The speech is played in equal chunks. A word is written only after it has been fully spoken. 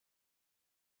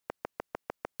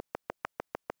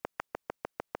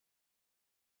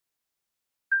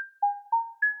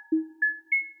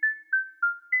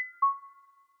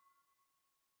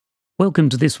Welcome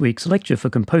to this week's lecture for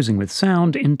composing with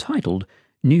sound entitled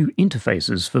New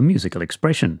Interfaces for Musical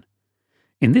Expression.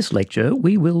 In this lecture,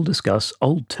 we will discuss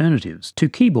alternatives to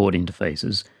keyboard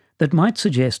interfaces that might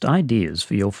suggest ideas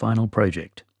for your final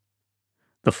project.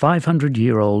 The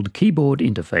 500-year-old keyboard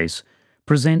interface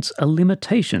presents a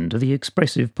limitation to the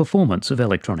expressive performance of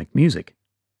electronic music.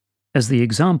 As the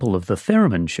example of the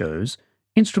theremin shows,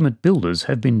 instrument builders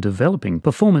have been developing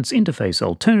performance interface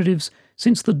alternatives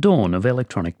since the dawn of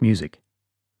electronic music.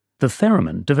 The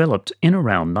theremin, developed in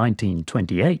around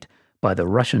 1928 by the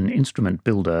Russian instrument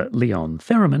builder Leon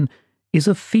Theremin, is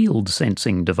a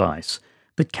field-sensing device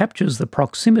that captures the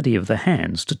proximity of the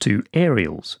hands to two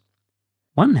aerials.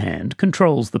 One hand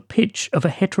controls the pitch of a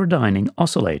heterodyning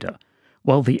oscillator,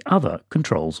 while the other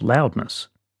controls loudness.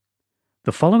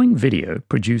 The following video,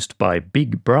 produced by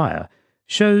Big Briar,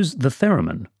 shows the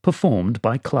theremin performed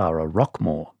by Clara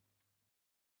Rockmore.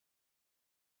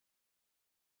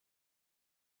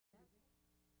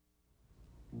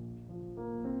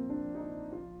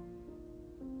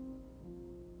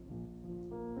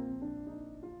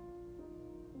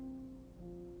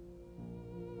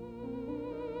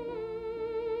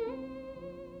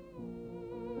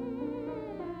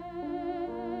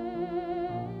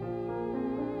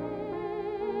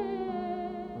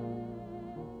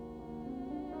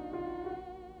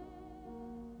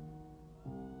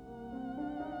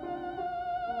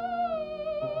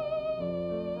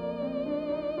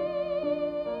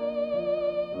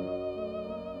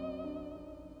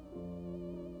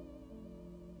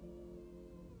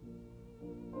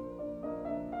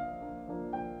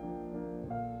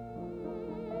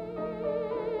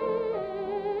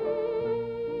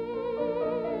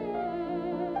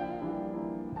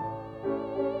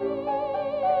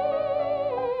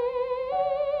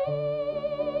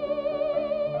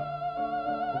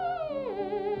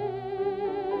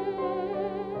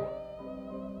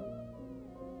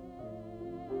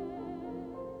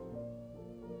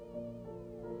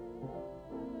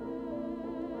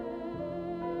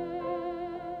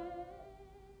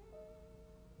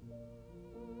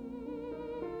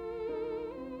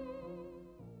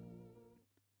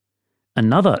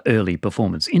 Another early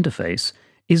performance interface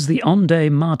is the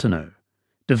Ondes Martenot,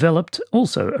 developed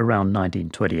also around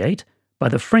 1928 by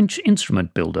the French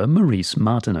instrument builder Maurice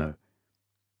Martenot.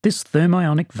 This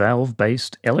thermionic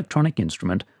valve-based electronic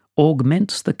instrument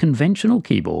augments the conventional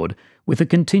keyboard with a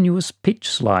continuous pitch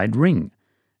slide ring,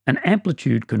 an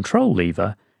amplitude control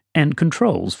lever, and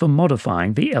controls for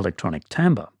modifying the electronic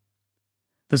timbre.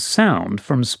 The sound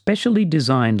from specially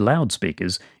designed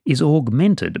loudspeakers is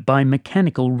augmented by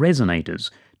mechanical resonators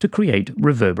to create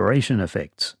reverberation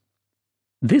effects.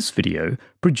 This video,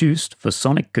 produced for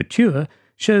Sonic Couture,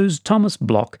 shows Thomas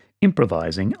Bloch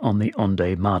improvising on the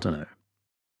Ondes Martenot.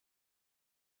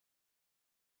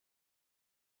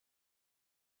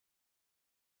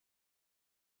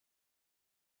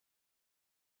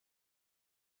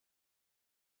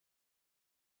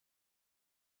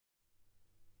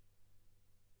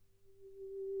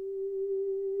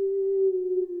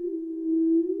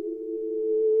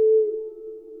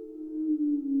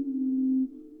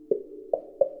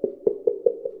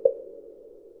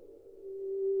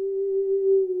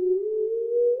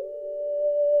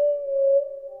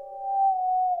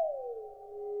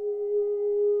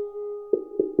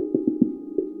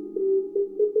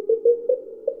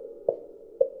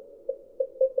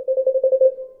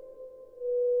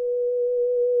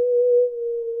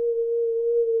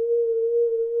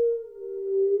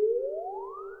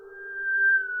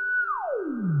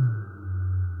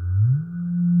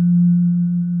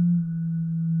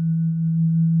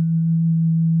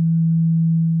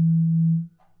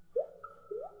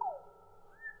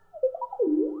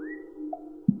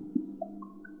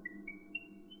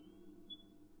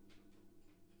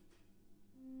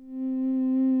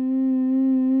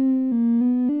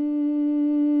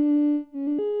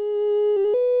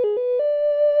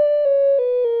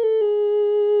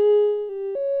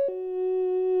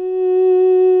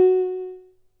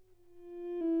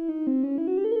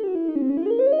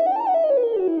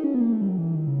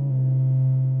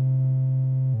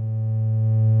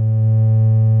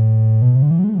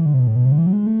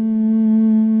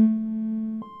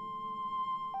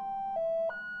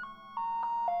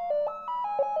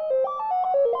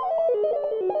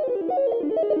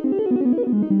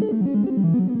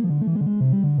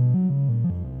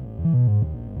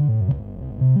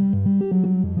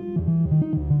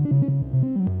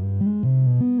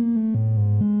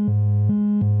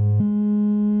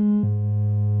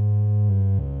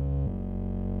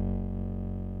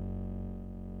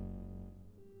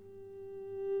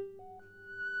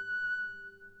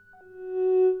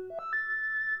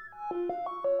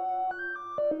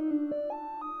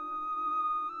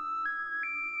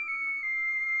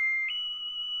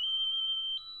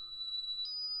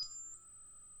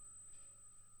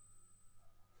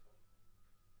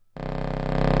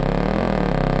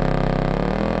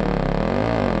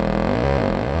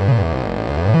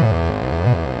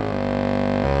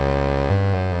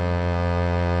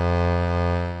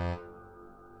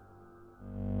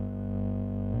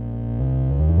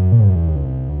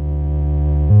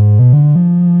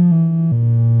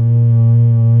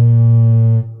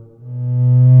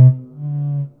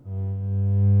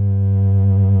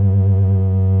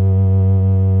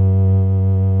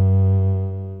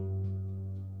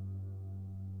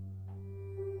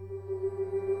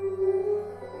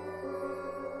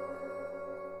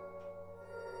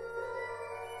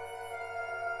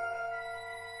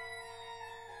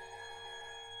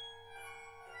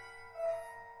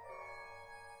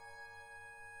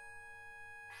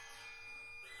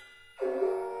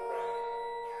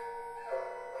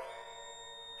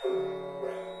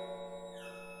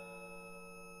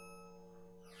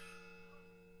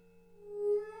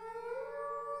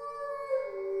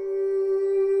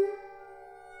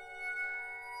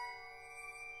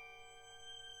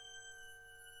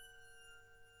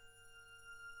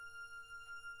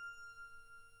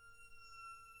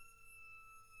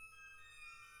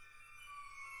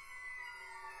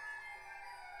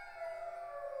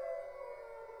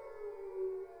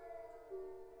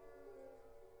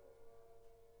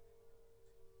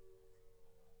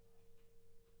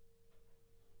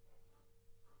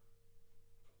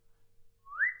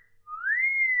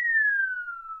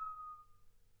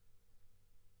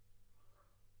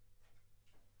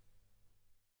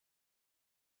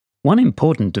 One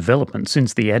important development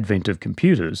since the advent of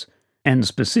computers, and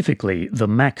specifically the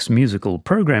Mac's musical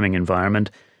programming environment,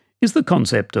 is the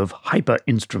concept of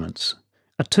hyper-instruments,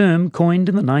 a term coined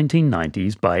in the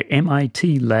 1990s by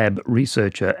MIT lab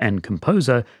researcher and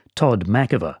composer Todd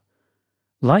McIver.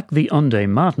 Like the Ondes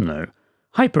Martenot,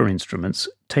 hyper-instruments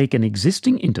take an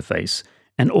existing interface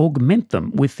and augment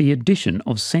them with the addition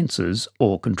of sensors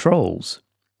or controls.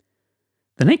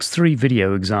 The next 3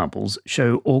 video examples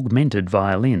show augmented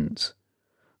violins.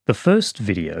 The first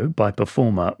video, by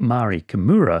performer Mari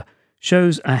Kimura,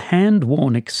 shows a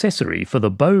hand-worn accessory for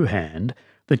the bow hand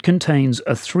that contains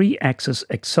a 3-axis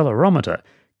accelerometer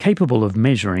capable of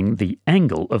measuring the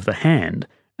angle of the hand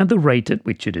and the rate at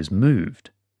which it is moved.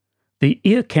 The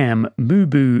earcam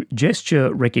Mubu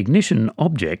gesture recognition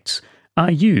objects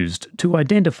are used to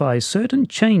identify certain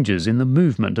changes in the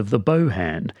movement of the bow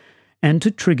hand and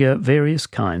to trigger various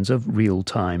kinds of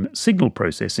real-time signal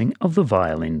processing of the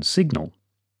violin signal.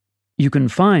 You can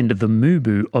find the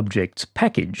Mubu objects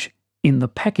package in the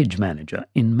Package Manager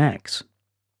in Macs.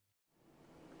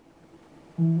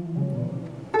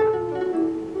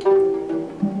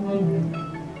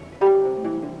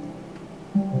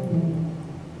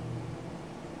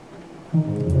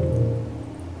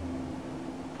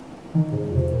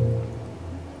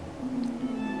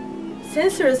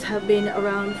 Sensors have been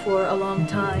around for a long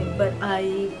time, but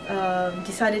I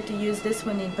decided to use this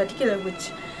one in particular,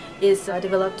 which is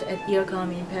developed at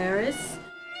IRCAM in Paris.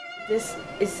 This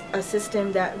is a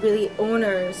system that really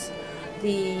honors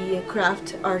the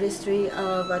craft artistry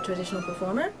of a traditional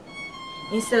performer.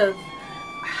 Instead of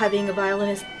having a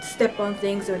violinist step on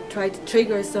things or try to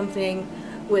trigger something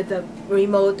with a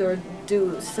remote or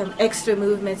do some extra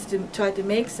movements to try to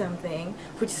make something,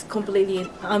 which is completely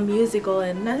unmusical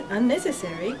and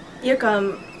unnecessary.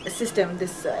 IRCAM system,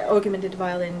 this augmented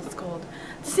violin is called,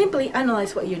 simply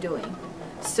analyze what you're doing.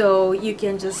 So you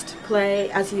can just play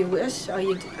as you wish, or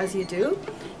as you do,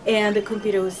 and the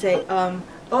computer will say,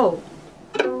 oh,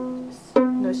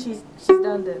 no, she's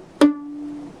done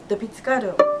the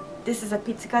pizzicato. This is a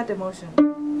pizzicato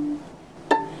motion.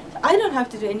 I don't have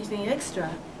to do anything extra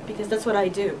because that's what I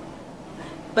do.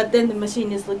 But then the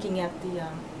machine is looking at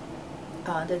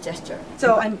the gesture.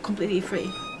 So I'm completely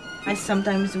free. I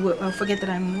sometimes forget that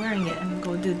I'm wearing it and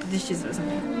go do the dishes or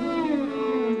something.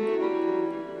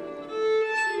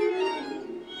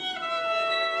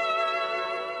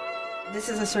 This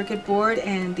is a circuit board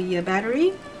and the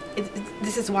battery.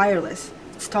 This is wireless.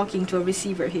 It's talking to a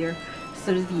receiver here.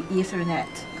 So there's the Ethernet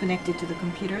connected to the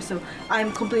computer. So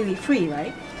I'm completely free,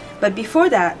 right? But before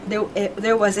that,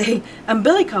 there was a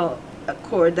umbilical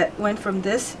cord that went from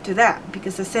this to that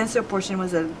because the sensor portion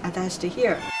was attached to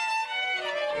here.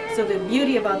 So the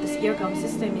beauty about this earcom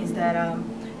system is that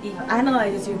it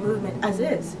analyzes your movement as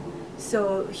is.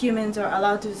 So humans are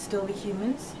allowed to still be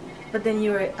humans, but then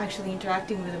you're actually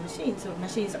interacting with a machine. So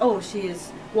machines, oh, she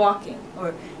is walking,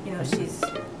 or she's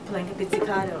playing a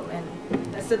pizzicato,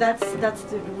 and so that's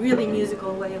the really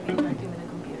musical way of interacting with a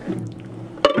computer.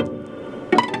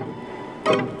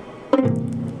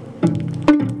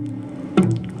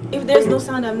 If there's no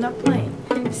sound, I'm not playing.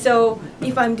 So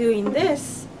if I'm doing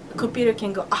this, the computer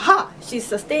can go, aha, she's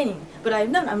sustaining. But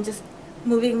I'm not, I'm just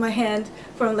moving my hand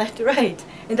from left to right.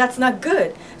 And that's not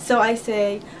good. So I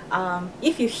say,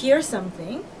 if you hear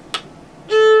something,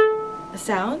 a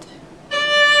sound,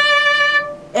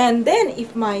 and then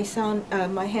if my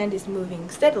hand is moving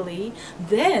steadily,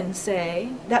 then say,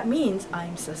 that means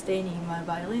I'm sustaining my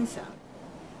violin sound.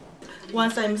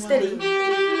 Once I'm steady,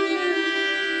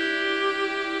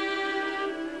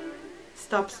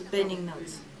 stops bending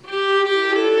notes.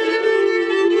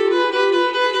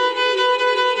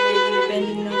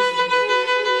 Bending notes.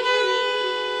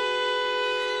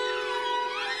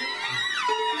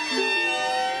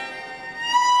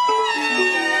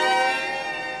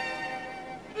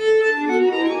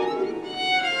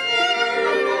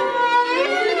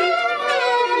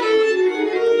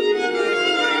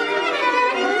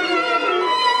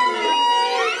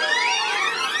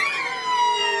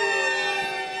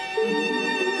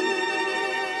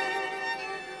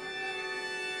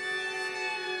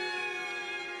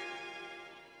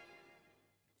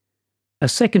 A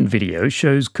second video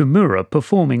shows Kimura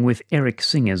performing with Eric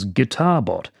Singer's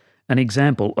Guitarbot, an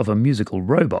example of a musical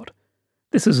robot.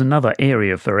 This is another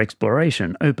area for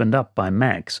exploration opened up by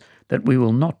Max that we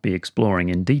will not be exploring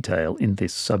in detail in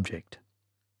this subject.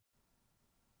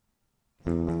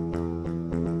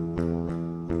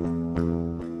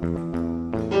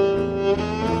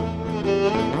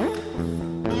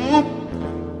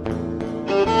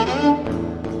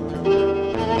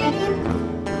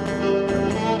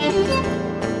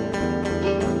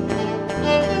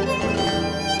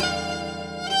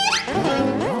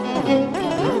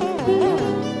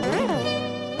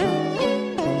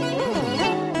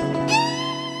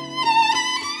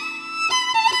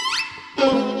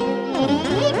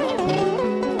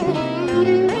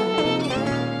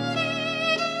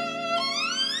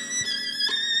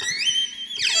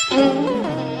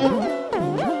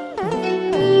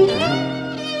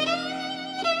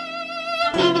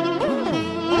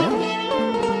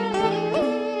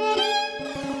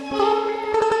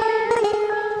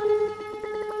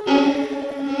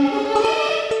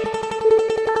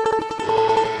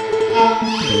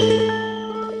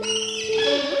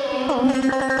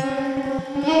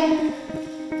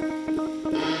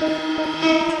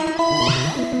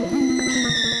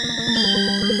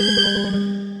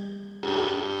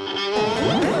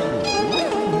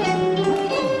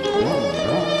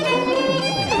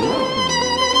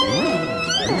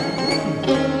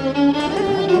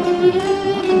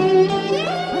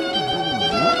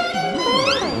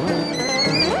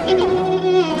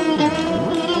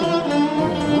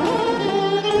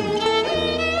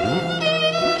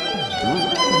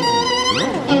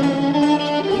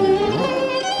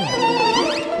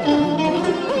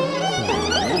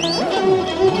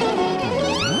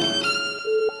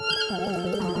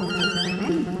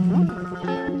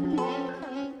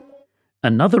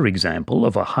 Another example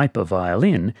of a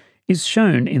hyper-violin is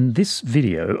shown in this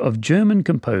video of German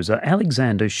composer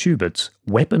Alexander Schubert's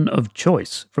Weapon of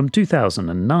Choice from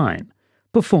 2009,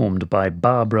 performed by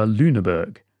Barbara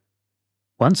Lüneburg.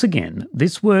 Once again,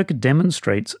 this work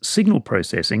demonstrates signal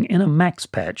processing in a max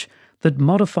patch that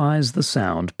modifies the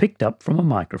sound picked up from a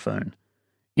microphone.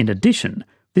 In addition,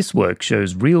 this work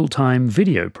shows real-time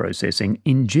video processing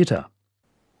in jitter.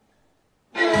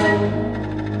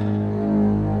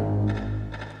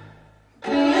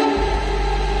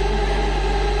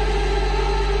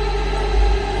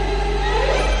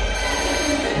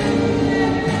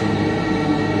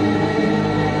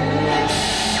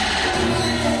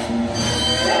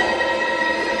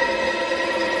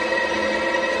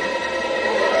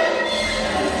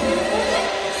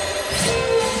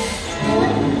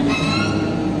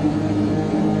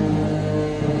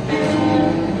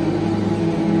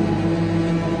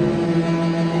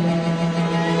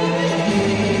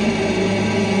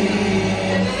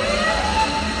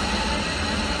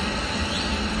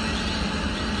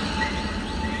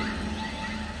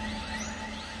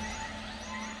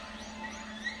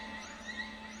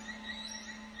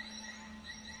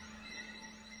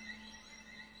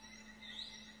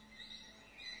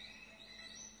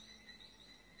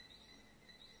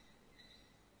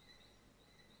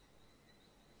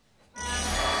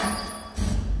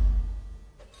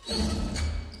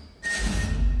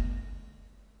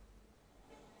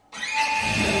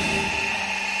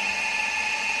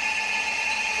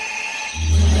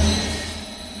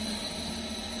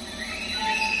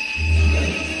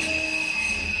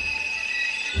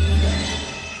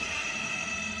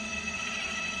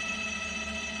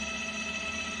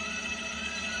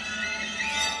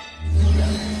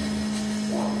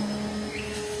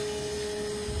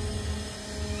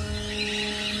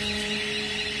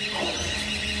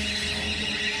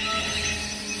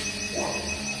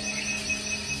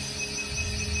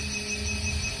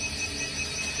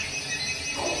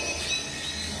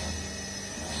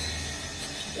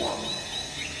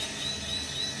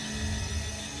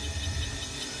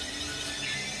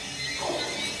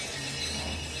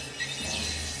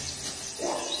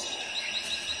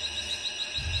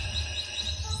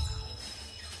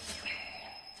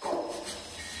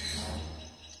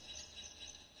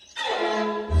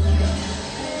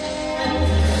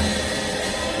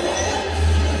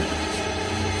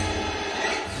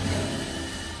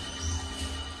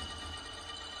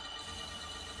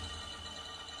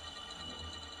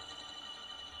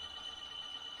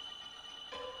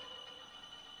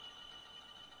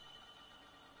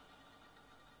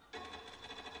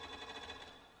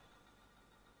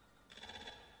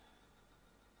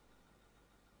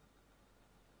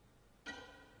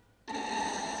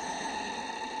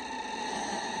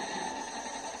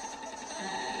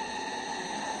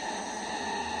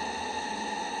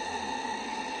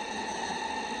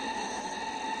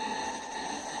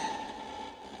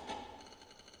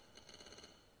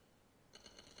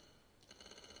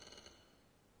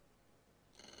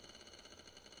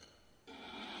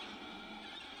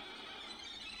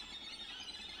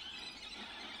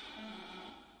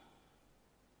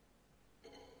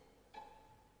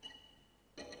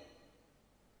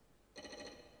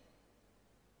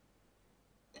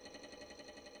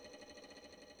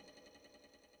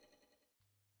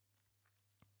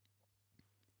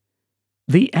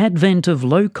 The advent of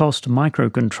low-cost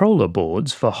microcontroller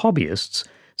boards for hobbyists,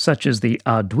 such as the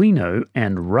Arduino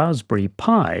and Raspberry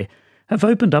Pi, have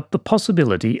opened up the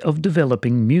possibility of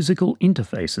developing musical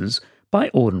interfaces by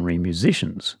ordinary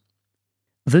musicians.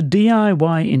 The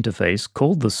DIY interface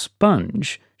called the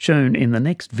Sponge, shown in the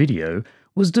next video,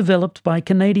 was developed by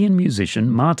Canadian musician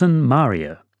Martin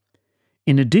Maria.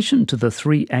 In addition to the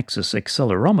 3-axis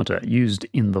accelerometer used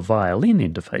in the violin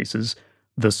interfaces,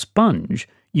 the Sponge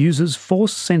uses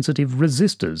force-sensitive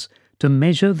resistors to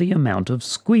measure the amount of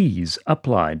squeeze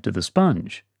applied to the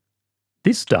sponge.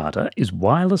 This data is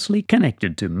wirelessly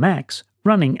connected to Max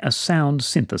running a sound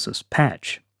synthesis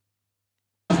patch.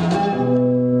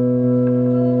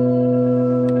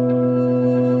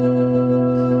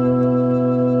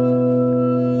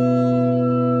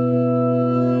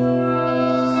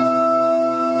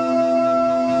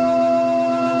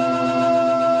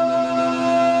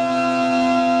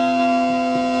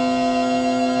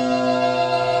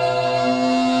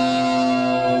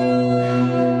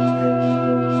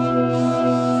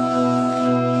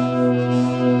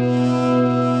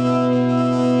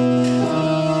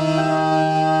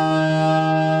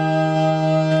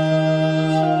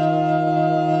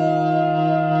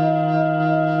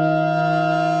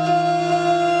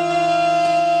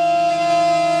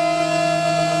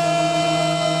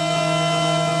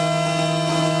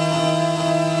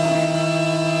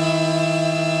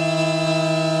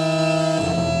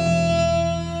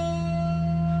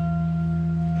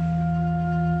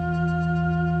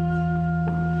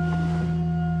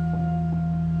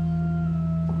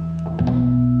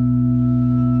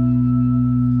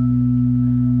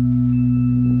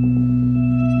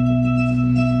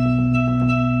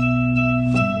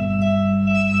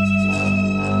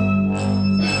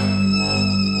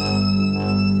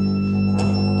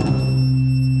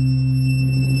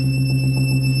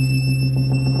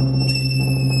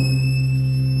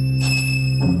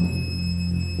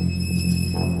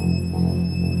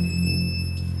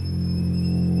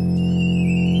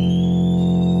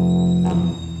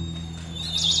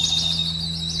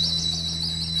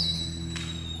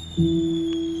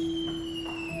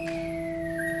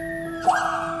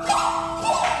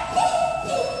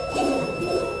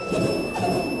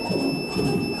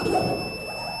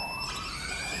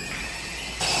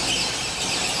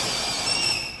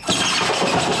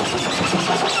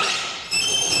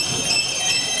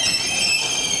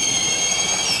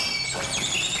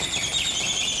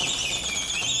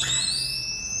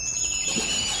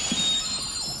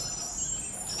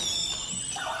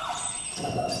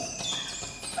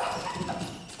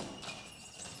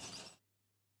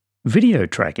 Video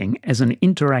tracking as an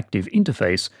interactive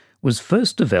interface was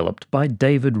first developed by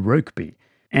David Rokeby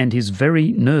and his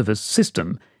very nervous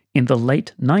system in the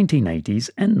late 1980s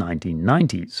and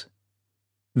 1990s.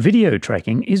 Video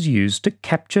tracking is used to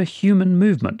capture human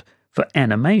movement for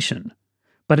animation,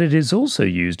 but it is also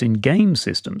used in game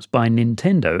systems by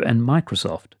Nintendo and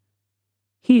Microsoft.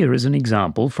 Here is an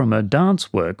example from a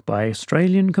dance work by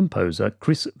Australian composer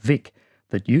Chris Vick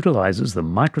that utilises the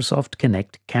Microsoft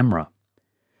Kinect camera.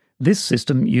 This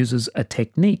system uses a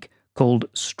technique called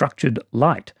structured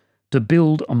light to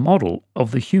build a model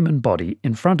of the human body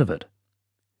in front of it.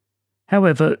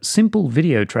 However, simple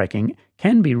video tracking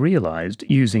can be realised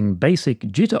using basic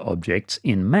jitter objects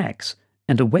in Max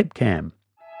and a webcam.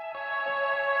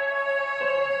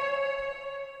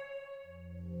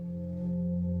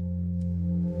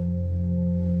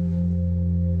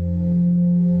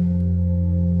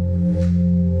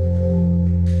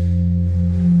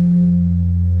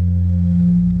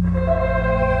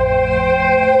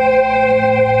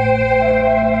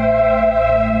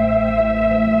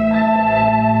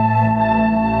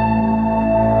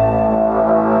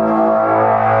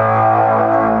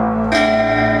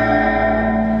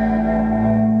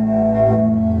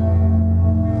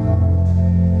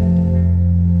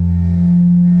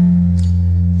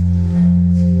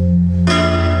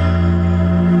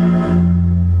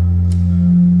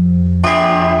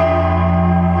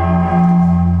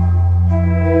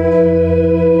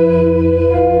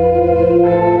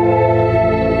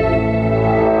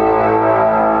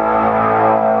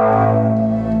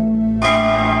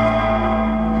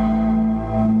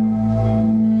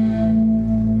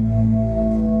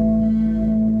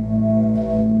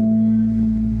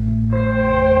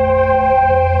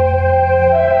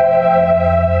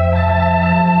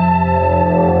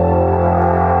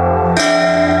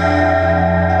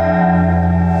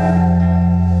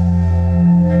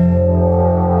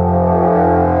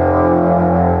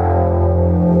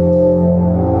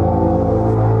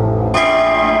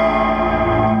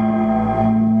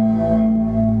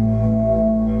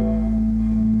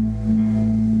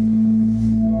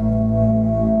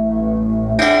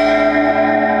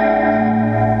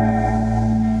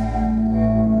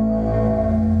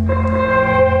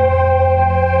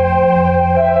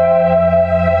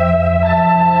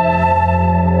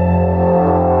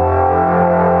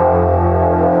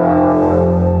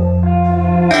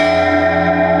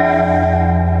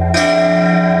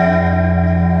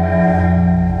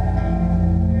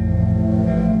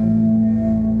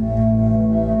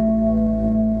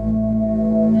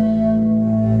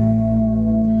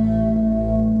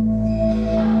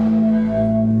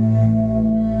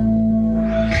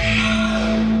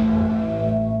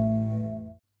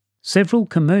 Several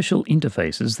commercial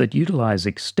interfaces that utilize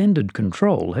extended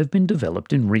control have been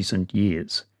developed in recent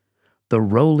years. The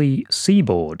Roli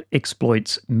Seaboard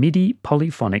exploits MIDI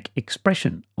polyphonic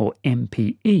expression, or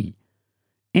MPE.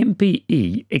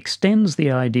 MPE extends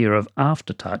the idea of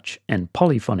aftertouch and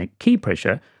polyphonic key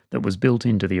pressure that was built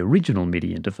into the original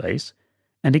MIDI interface,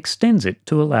 and extends it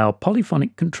to allow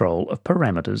polyphonic control of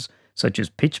parameters such as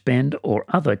pitch bend or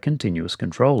other continuous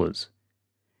controllers.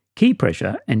 Key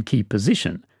pressure and key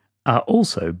position are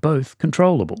also both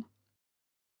controllable.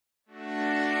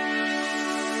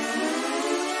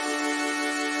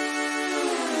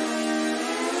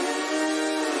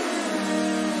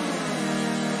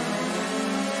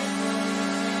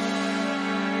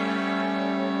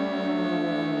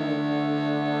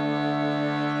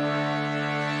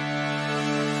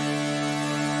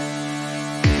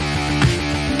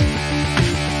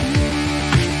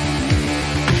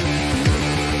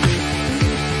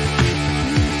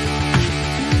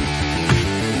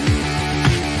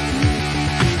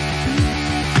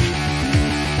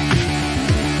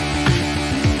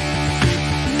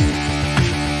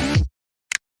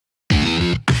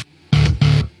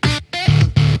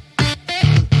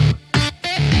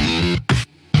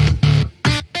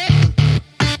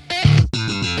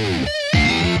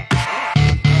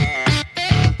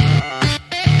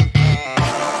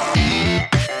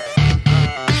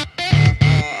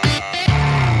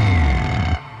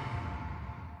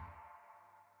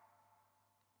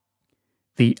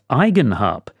 The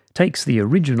Eigenharp takes the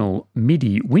original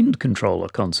MIDI wind controller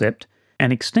concept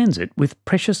and extends it with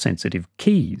pressure-sensitive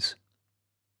keys.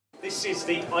 This is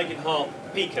the Eigenharp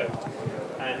Pico,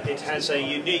 and it has a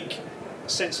unique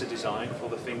sensor design for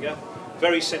the finger,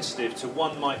 very sensitive to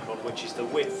 1 micron, which is the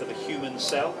width of a human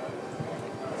cell.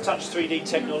 Touch 3D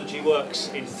technology works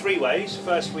in 3 ways.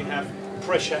 First, we have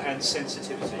pressure and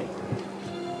sensitivity.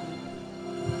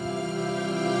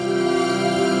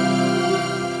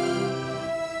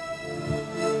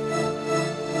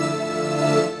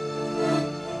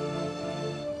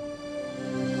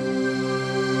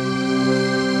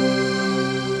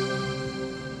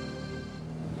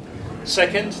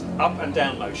 Second, up and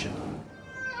down motion.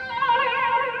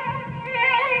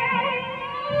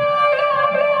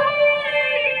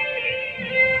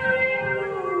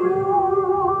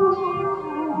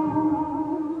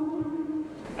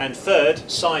 And third,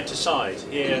 side to side.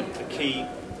 Here the key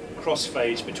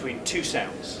crossfades between 2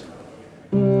 sounds.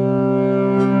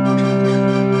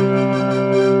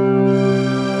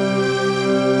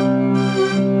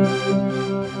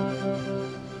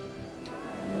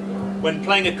 When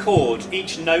playing a chord,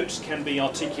 each note can be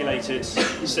articulated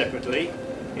separately.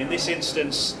 In this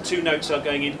instance, 2 notes are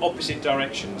going in opposite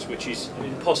directions, which is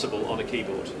impossible on a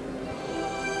keyboard.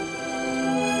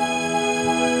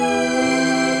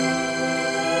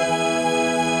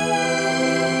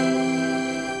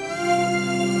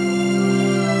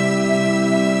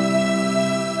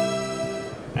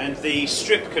 And the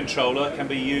strip controller can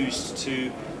be used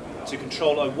to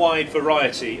control a wide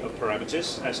variety of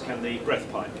parameters, as can the breath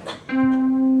pipe.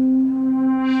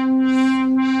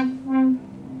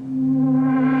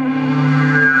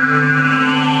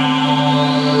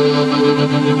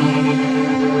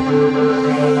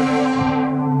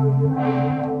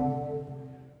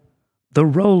 The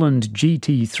Roland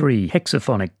GT3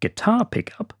 hexaphonic guitar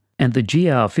pickup and the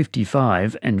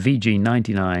GR55 and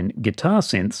VG99 guitar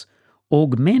synths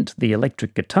augment the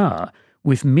electric guitar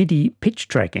with MIDI pitch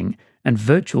tracking and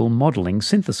virtual modelling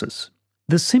synthesis.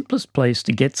 The simplest place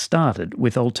to get started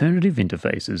with alternative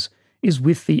interfaces is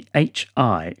with the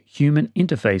HI, Human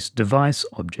Interface Device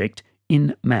object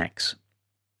in Max.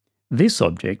 This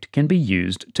object can be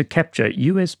used to capture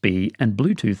USB and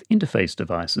Bluetooth interface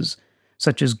devices,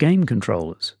 such as game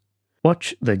controllers.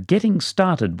 Watch the Getting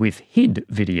Started with HID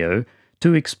video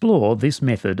to explore this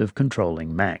method of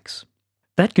controlling Max.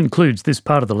 That concludes this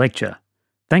part of the lecture.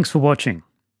 Thanks for watching.